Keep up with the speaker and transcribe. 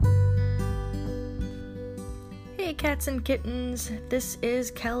Hey cats and kittens, this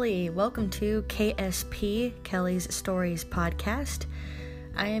is Kelly. Welcome to KSP, Kelly's Stories Podcast.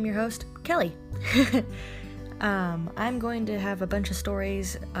 I am your host, Kelly. I'm going to have a bunch of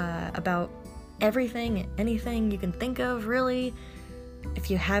stories about everything, anything you can think of, really. If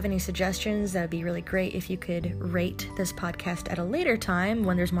you have any suggestions, that would be really great if you could rate this podcast at a later time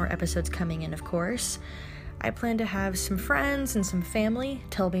when there's more episodes coming in, of course. I plan to have some friends and some family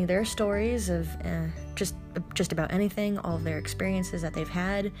tell me their stories of just about anything, all of their experiences that they've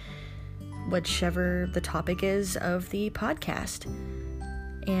had, whichever the topic is of the podcast.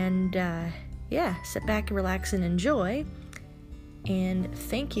 And sit back, relax, and enjoy. And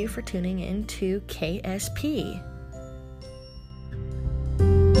thank you for tuning in to KSP.